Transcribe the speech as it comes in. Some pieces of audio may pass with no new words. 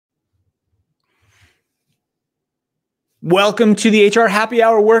Welcome to the HR Happy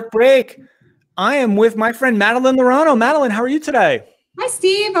Hour Work Break. I am with my friend Madeline Lorano. Madeline, how are you today? Hi,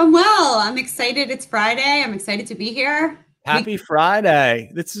 Steve. I'm well. I'm excited. It's Friday. I'm excited to be here. Happy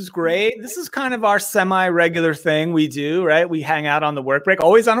Friday. This is great. This is kind of our semi-regular thing we do, right? We hang out on the work break,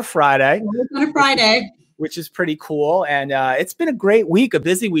 always on a Friday. Always on a Friday. Which is pretty cool. And it's been a great week, a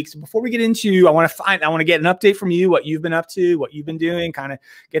busy week. So before we get into, I want to get an update from you, what you've been up to, what you've been doing, kind of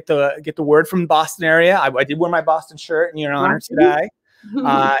get the word from the Boston area. I did wear my Boston shirt in your honor today.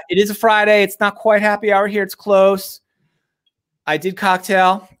 It is a Friday. It's not quite happy hour here. It's close. I did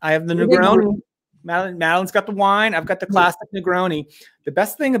cocktail. I have the Negroni. Madeline's got the wine. I've got the classic Negroni. The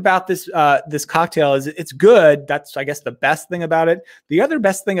best thing about this this cocktail is it's good. That's, I guess, the best thing about it. The other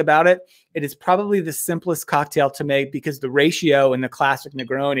best thing about it, it is probably the simplest cocktail to make because the ratio in the classic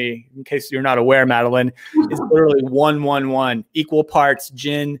Negroni, in case you're not aware, Madeline, is literally 1-1-1. Equal parts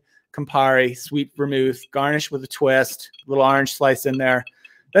gin, Campari, sweet vermouth, garnished with a twist, little orange slice in there.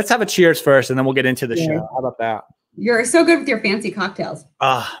 Let's have a cheers first, and then we'll get into the show. How about that? You're so good with your fancy cocktails.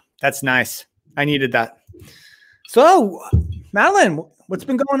 That's nice. I needed that. So, Madeline, what's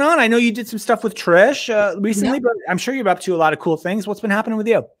been going on? I know you did some stuff with Trish recently, but I'm sure you're up to a lot of cool things. What's been happening with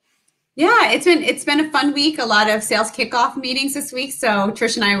you? Yeah, it's been a fun week. A lot of sales kickoff meetings this week. So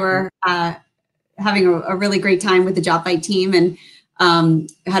Trish and I were having a really great time with the JobBite team and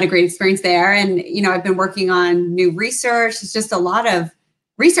had a great experience there. And I've been working on new research. It's just a lot of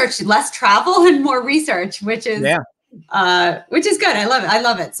research, less travel and more research, which is good. I love it. I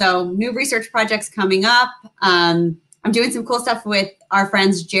love it. So new research projects coming up. I'm doing some cool stuff with our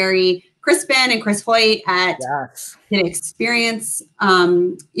friends, Jerry Crispin and Chris Hoyt at Did Experience,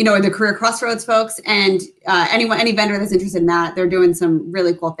 the Career Crossroads folks, and any vendor that's interested in that, they're doing some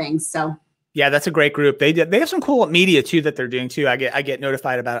really cool things. So yeah, that's a great group. They have some cool media too that they're doing too. I get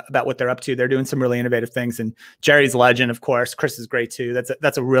notified about what they're up to. They're doing some really innovative things. And Jerry's a legend, of course. Chris is great too.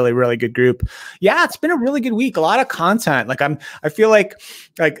 That's a really, really good group. Yeah, it's been a really good week. A lot of content. I feel like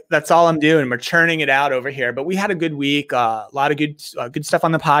that's all I'm doing. We're churning it out over here. But we had a good week. A lot of good stuff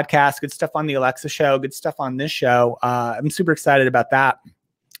on the podcast, good stuff on the Alexa show, good stuff on this show. I'm super excited about that.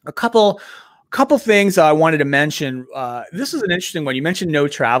 A couple things I wanted to mention. This is an interesting one. You mentioned no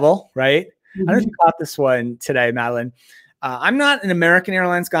travel, right? I don't know if you caught this one today, Madeline. I'm not an American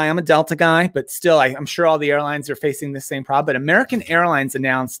Airlines guy. I'm a Delta guy, but still, I'm sure all the airlines are facing the same problem. But American Airlines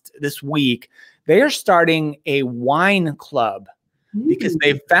announced this week they are starting a wine club because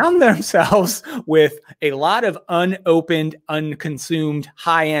they found themselves with a lot of unopened, unconsumed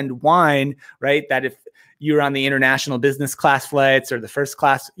high-end wine, right? That if you're on the international business class flights or the first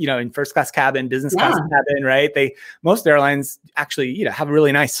class, in first class cabin, business class cabin, right? Most airlines actually, have a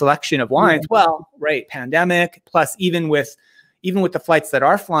really nice selection of wines. Well, right. Pandemic plus even with the flights that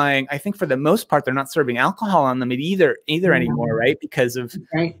are flying, I think for the most part, they're not serving alcohol on them either anymore, right? Because of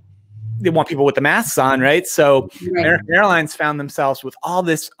they want people with the masks on, right? So American Airlines found themselves with all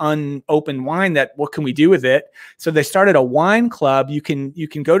this unopened wine that what can we do with it? So they started a wine club. You can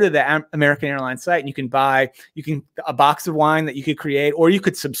go to the American Airlines site and you can buy a box of wine that you could create, or you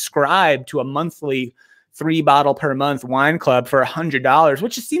could subscribe to a monthly 3-bottle per month wine club for $100,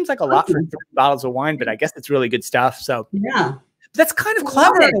 which just seems like a lot for 3 bottles of wine, but I guess it's really good stuff. So that's kind of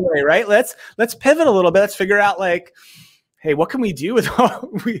clever in a way, right? Let's pivot a little bit. Let's figure out hey, what can we do with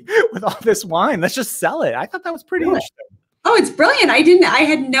all this wine? Let's just sell it. I thought that was pretty interesting. Oh, it's brilliant. I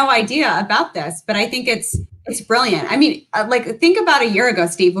had no idea about this, but I think it's brilliant. I mean, think about a year ago,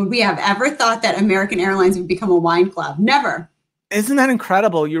 Steve, would we have ever thought that American Airlines would become a wine club? Never. Isn't that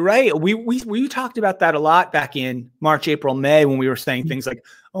incredible? You're right. We talked about that a lot back in March, April, May, when we were saying things like,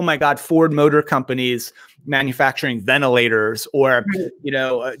 oh my God, Ford Motor Company's manufacturing ventilators, or,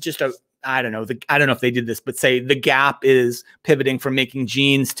 I don't know if they did this, but say the Gap is pivoting from making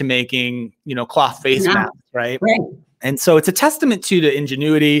jeans to making, cloth face masks, right? And so it's a testament to the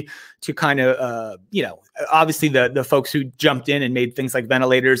ingenuity to kind of, obviously the folks who jumped in and made things like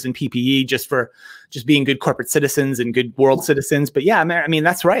ventilators and PPE just being good corporate citizens and good world citizens. But yeah, I mean,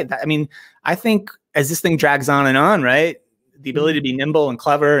 that's right. I think as this thing drags on, right? The ability to be nimble and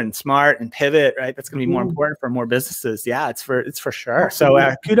clever and smart and pivot, right? That's going to be more important for more businesses. Yeah, it's for sure.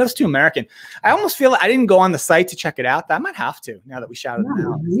 So kudos to American. I almost feel like I didn't go on the site to check it out. I might have to now that we shouted them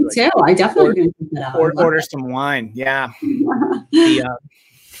out. Me too. I definitely going to check that out. Order some wine. Yeah.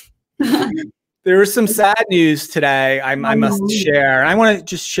 There was some sad news today. I must share. And I want to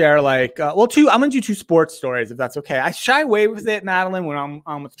just share I'm going to do 2 sports stories if that's okay. I shy away with it, Madeline, when I'm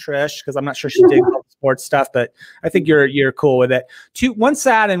on with Trish, because I'm not sure she digs all the sports stuff, but I think you're cool with it. One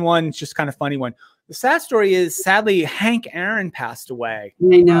sad and one just kind of funny one. the sad story is, sadly, Hank Aaron passed away.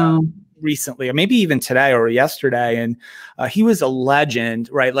 I know. Recently, or maybe even today or yesterday. And he was a legend,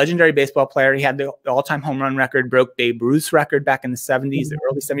 right? Legendary baseball player. He had the all-time home run record, broke Babe Ruth's record back in the 70s, the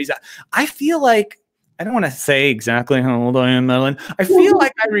early 70s. I feel like, I don't want to say exactly how old I am, Madeline. I feel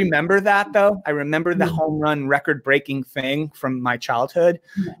like I remember that, though. I remember the home run record-breaking thing from my childhood,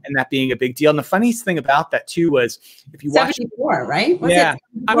 and that being a big deal. And the funniest thing about that, too, was if you watch 74, right? Yeah,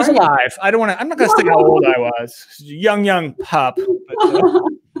 I was alive. I'm not going to say how old I was. Young pup. But,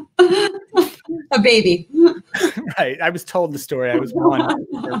 a baby. Right. I was told the story. I was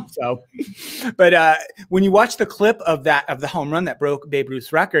one. So, but when you watch the clip of the home run that broke Babe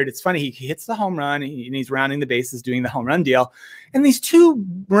Ruth's record, it's funny. He hits the home run and he's rounding the bases, doing the home run deal. And these two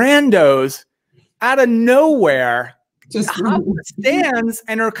randos out of nowhere just hop the stands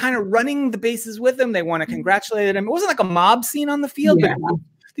and are kind of running the bases with him. They want to congratulate him. It wasn't like a mob scene on the field, but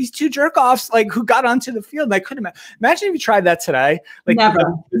these two jerk-offs like who got onto the field. I couldn't imagine if you tried that today. Like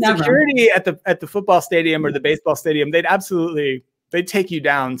never. Security at the football stadium or the baseball stadium, they'd take you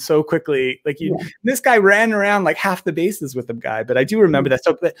down so quickly. Like this guy ran around like half the bases with the guy. But I do remember that.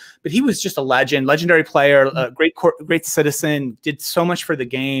 So, but he was just a legend, legendary player, a great citizen, did so much for the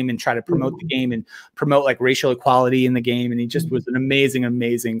game and try to promote the game and promote like racial equality in the game. And he just was an amazing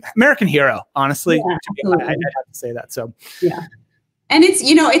American hero. Honestly, I'd have to say that. So yeah. And it's,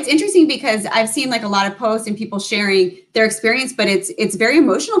 it's interesting because I've seen like a lot of posts and people sharing their experience, but it's very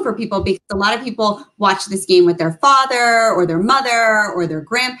emotional for people because a lot of people watch this game with their father or their mother or their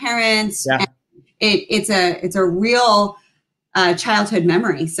grandparents. Yeah. And it's a real childhood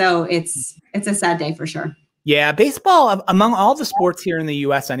memory. So it's a sad day for sure. Yeah, baseball among all the sports here in the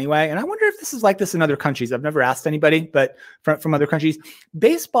U.S. anyway, and I wonder if this is like this in other countries. I've never asked anybody, but from other countries,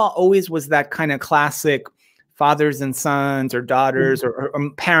 baseball always was that kind of classic fathers and sons or daughters or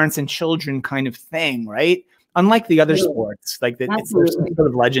parents and children kind of thing, right? Unlike the other sports, like there's some sort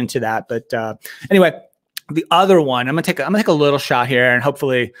of legend to that. But anyway, the other one, I'm gonna take a little shot here and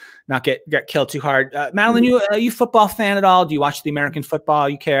hopefully not get killed too hard. Madeline, are you a football fan at all? Do you watch the American football?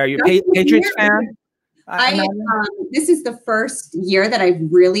 You care? You're a Patriots fan? This is the first year that I've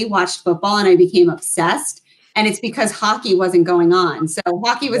really watched football and I became obsessed. And it's because hockey wasn't going on. So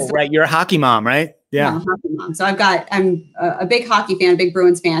hockey was right. You're a hockey mom, right? Yeah. Hockey mom. So I'm a big hockey fan, a big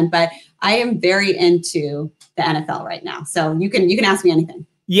Bruins fan, but I am very into the NFL right now. So you can ask me anything.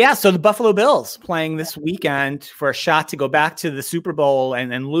 Yeah, so the Buffalo Bills playing this weekend for a shot to go back to the Super Bowl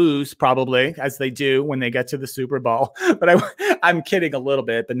and lose probably, as they do when they get to the Super Bowl. But I'm kidding a little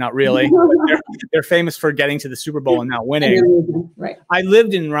bit, but not really. They're famous for getting to the Super Bowl and not winning. Right. I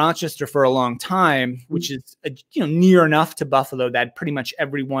lived in Rochester for a long time, which is near enough to Buffalo that pretty much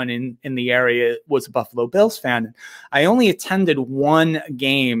everyone in the area was a Buffalo Bills fan. I only attended one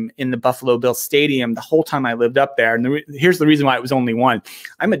game in the Buffalo Bills stadium the whole time I lived up there. And here's the reason why it was only one.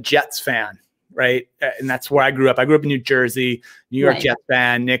 I'm a Jets fan, right? And that's where I grew up. I grew up in New Jersey, New York Jets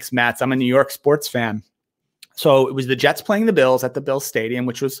fan, Knicks, Mets. I'm a New York sports fan. So it was the Jets playing the Bills at the Bills Stadium,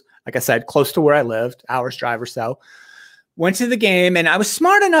 which was, like I said, close to where I lived, hour's drive or so. Went to the game, and I was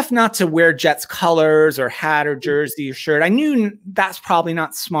smart enough not to wear Jets colors or hat or jersey or shirt. I knew that's probably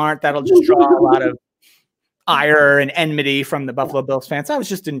not smart. That'll just draw a lot of ire and enmity from the Buffalo Bills fans. So I was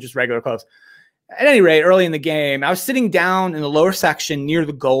just in just regular clothes. At any rate, early in the game, I was sitting down in the lower section near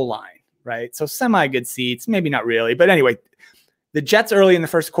the goal line, right? So semi-good seats, maybe not really. But anyway, the Jets early in the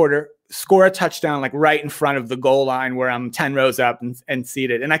first quarter score a touchdown like right in front of the goal line where I'm 10 rows up and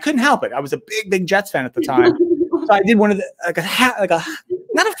seated. And I couldn't help it. I was a big Jets fan at the time. So I did one of the,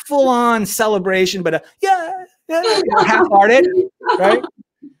 not a full-on celebration, but half-hearted, right?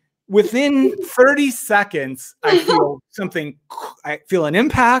 Within 30 seconds, I feel an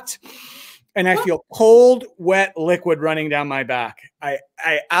impact. And I feel cold, wet liquid running down my back. I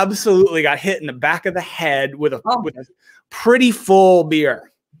absolutely got hit in the back of the head with a pretty full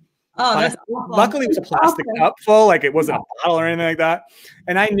beer. Oh, that's luckily it was a plastic cup full, like it wasn't a bottle or anything like that.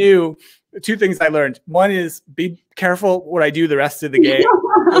 And I knew two things I learned. One is be careful what I do the rest of the game.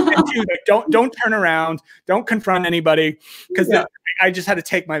 And two, like, don't turn around, don't confront anybody, because I just had to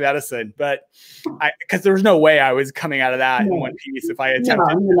take my medicine. But because there was no way I was coming out of that in one piece if I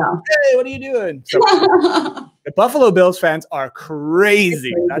attempted. Hey, what are you doing? So, the Buffalo Bills fans are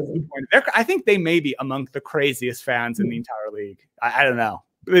crazy. That's the point. I think they may be among the craziest fans in the entire league. I don't know.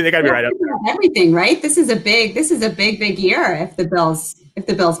 They got to be right up there. Everything, right? This is a big year if the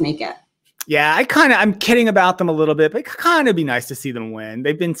Bills make it. Yeah, I'm kidding about them a little bit, but it kind of be nice to see them win.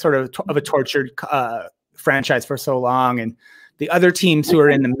 They've been sort of a tortured franchise for so long, and the other teams who are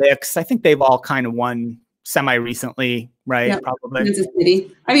in the mix, I think they've all kind of won semi-recently. right? Yep. Probably. Kansas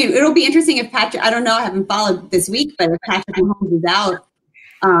City. I mean, it'll be interesting if Patrick, I don't know, I haven't followed this week, but if Patrick Mahomes is out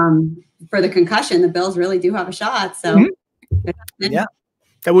for the concussion, the Bills really do have a shot. So yeah,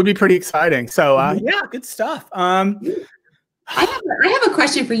 that would be pretty exciting. So yeah, good stuff. I have a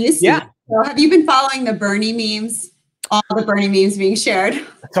question for you, Steve. Yeah. So have you been following the Bernie memes? All the Bernie memes being shared.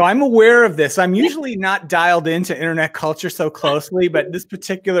 So I'm aware of this. I'm usually not dialed into internet culture so closely, but this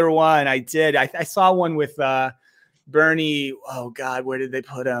particular one I did. I saw one with Bernie. Oh God, where did they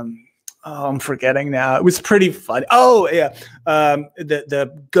put him? Oh, I'm forgetting now. It was pretty fun. Oh yeah,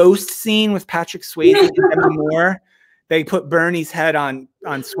 the ghost scene with Patrick Swayze and Demi Moore. They put Bernie's head on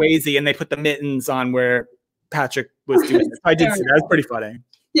Swayze, and they put the mittens on where Patrick was doing it. I did see that. It was pretty funny.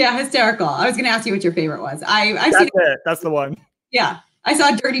 Yeah, hysterical. I was going to ask you what your favorite was. That's the one. Yeah, I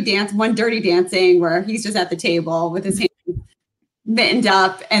saw Dirty Dancing where he's just at the table with his hands mittened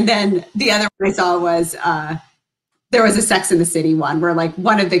up, and then the other one I saw was there was a Sex in the City one where like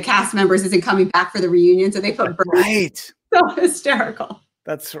one of the cast members isn't coming back for the reunion, so they put Bernie. Right. So hysterical.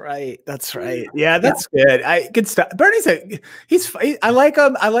 That's right. That's right. Yeah, that's good. Good stuff. Bernie's I like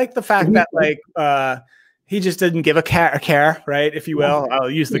him. I like the fact that like he just didn't give a care, right? If you will, I'll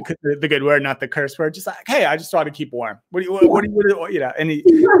use the good word, not the curse word. Just like, hey, I just thought to keep warm. What do you know? And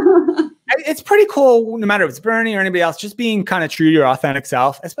it's pretty cool, no matter if it's Bernie or anybody else, just being kind of true to your authentic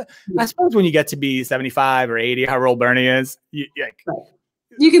self. I suppose when you get to be 75 or 80, however old Bernie is, you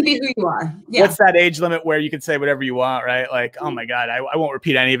can be who you are. Yeah. What's that age limit where you can say whatever you want, right? Like, oh my God, I won't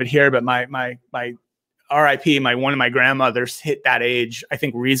repeat any of it here, but my RIP, one of my grandmothers hit that age, I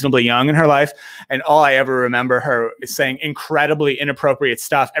think reasonably young in her life. And all I ever remember her is saying incredibly inappropriate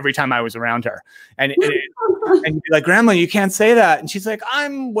stuff every time I was around her. And you'd be like, Grandma, you can't say that. And she's like,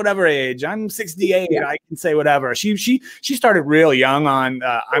 I'm whatever age, I'm 68. Yeah. I can say whatever. She started real young on,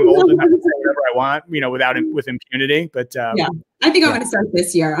 I'm old enough to say whatever I want, with impunity. But yeah, I think I'm going to start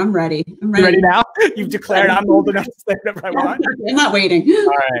this year. I'm ready. You ready now? You've declared I'm old enough to say whatever I want. I'm not waiting. All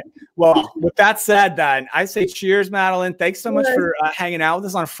right. Well, with that said, then I say cheers, Madeline. Thanks so much for hanging out with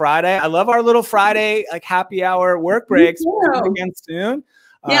us on Friday. I love our little Friday like happy hour work breaks. We'll do it again soon.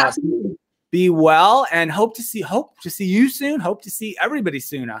 Yeah. Be well, and hope to see you soon. Hope to see everybody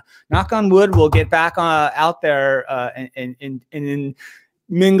soon. Knock on wood, we'll get back out there and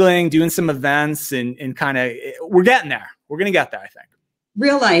mingling, doing some events, and kind of we're getting there. We're gonna get there, I think.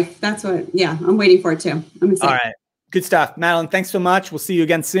 Real life. That's what. Yeah, I'm waiting for it too. I'm excited. All right. Good stuff. Madeline, thanks so much. We'll see you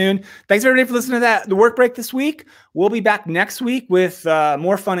again soon. Thanks everybody for listening to the work break this week. We'll be back next week with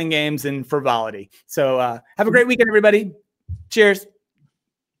more fun and games and frivolity. So have a great weekend, everybody. Cheers.